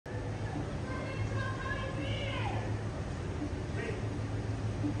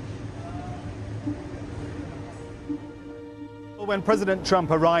When President Trump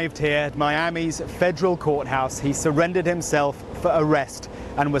arrived here at Miami's federal courthouse, he surrendered himself for arrest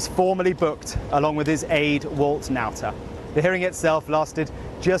and was formally booked along with his aide, Walt Nauta. The hearing itself lasted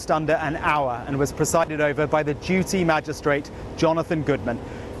just under an hour and was presided over by the duty magistrate, Jonathan Goodman.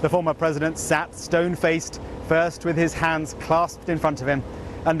 The former president sat stone-faced, first with his hands clasped in front of him,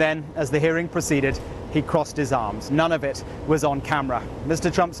 and then, as the hearing proceeded, he crossed his arms. None of it was on camera.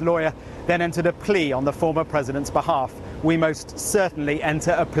 Mr. Trump's lawyer then entered a plea on the former president's behalf. "We most certainly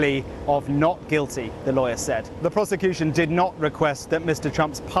enter a plea of not guilty," the lawyer said. The prosecution did not request that Mr.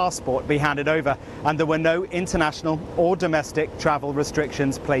 Trump's passport be handed over, and there were no international or domestic travel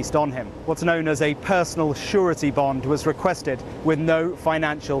restrictions placed on him. What's known as a personal surety bond was requested with no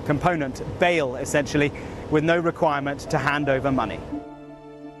financial component, bail essentially, with no requirement to hand over money.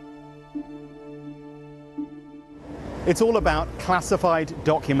 It's all about classified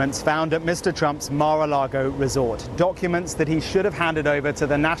documents found at Mr. Trump's Mar-a-Lago resort, documents that he should have handed over to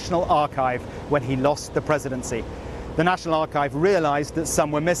the National Archive when he lost the presidency. The National Archive realized that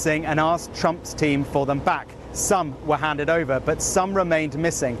some were missing and asked Trump's team for them back. Some were handed over, but some remained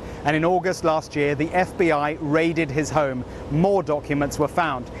missing. And in August last year, the FBI raided his home. More documents were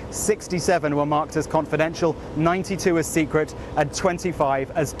found. 67 were marked as confidential, 92 as secret, and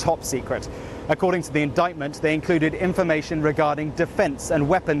 25 as top secret. According to the indictment, they included information regarding defense and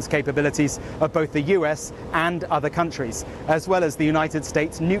weapons capabilities of both the US and other countries, as well as the United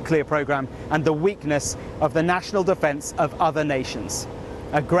States nuclear program and the weakness of the national defense of other nations.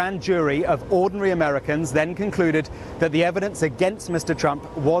 A grand jury of ordinary Americans then concluded that the evidence against Mr. Trump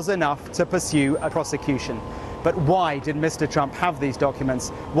was enough to pursue a prosecution. But why did Mr. Trump have these documents?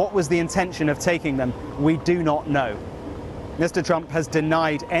 What was the intention of taking them? We do not know. Mr. Trump has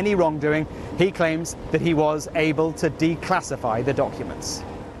denied any wrongdoing. He claims that he was able to declassify the documents.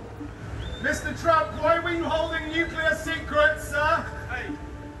 Mr. Trump, why were you holding nuclear secrets, sir? Hey.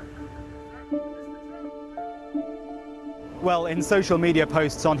 Well, in social media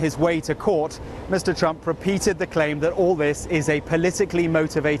posts on his way to court, Mr. Trump repeated the claim that all this is a politically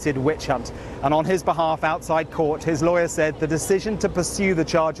motivated witch hunt. And on his behalf outside court, his lawyer said the decision to pursue the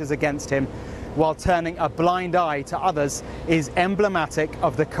charges against him while turning a blind eye to others is emblematic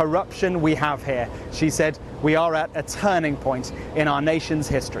of the corruption we have here. She said, "We are at a turning point in our nation's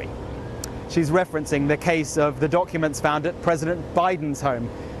history." She's referencing the case of the documents found at President Biden's home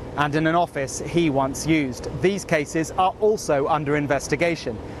and in an office he once used. These cases are also under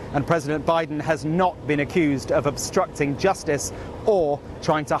investigation, and President Biden has not been accused of obstructing justice or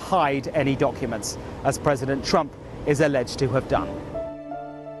trying to hide any documents, as President Trump is alleged to have done.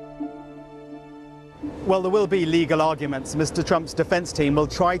 Well, there will be legal arguments. Mr. Trump's defense team will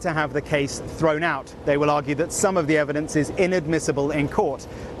try to have the case thrown out. They will argue that some of the evidence is inadmissible in court.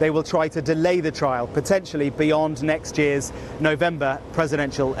 They will try to delay the trial, potentially beyond next year's November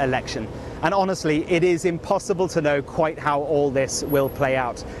presidential election. And honestly, it is impossible to know quite how all this will play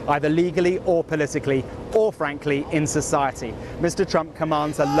out, either legally or politically, or frankly, in society. Mr. Trump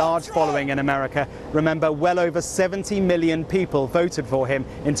commands a large following in America. Remember, well over 70 million people voted for him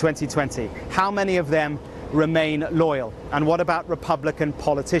in 2020. How many of them remain loyal? And what about Republican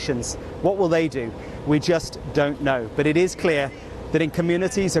politicians? What will they do? We just don't know. But it is clear that in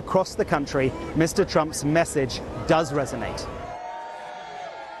communities across the country, Mr. Trump's message does resonate.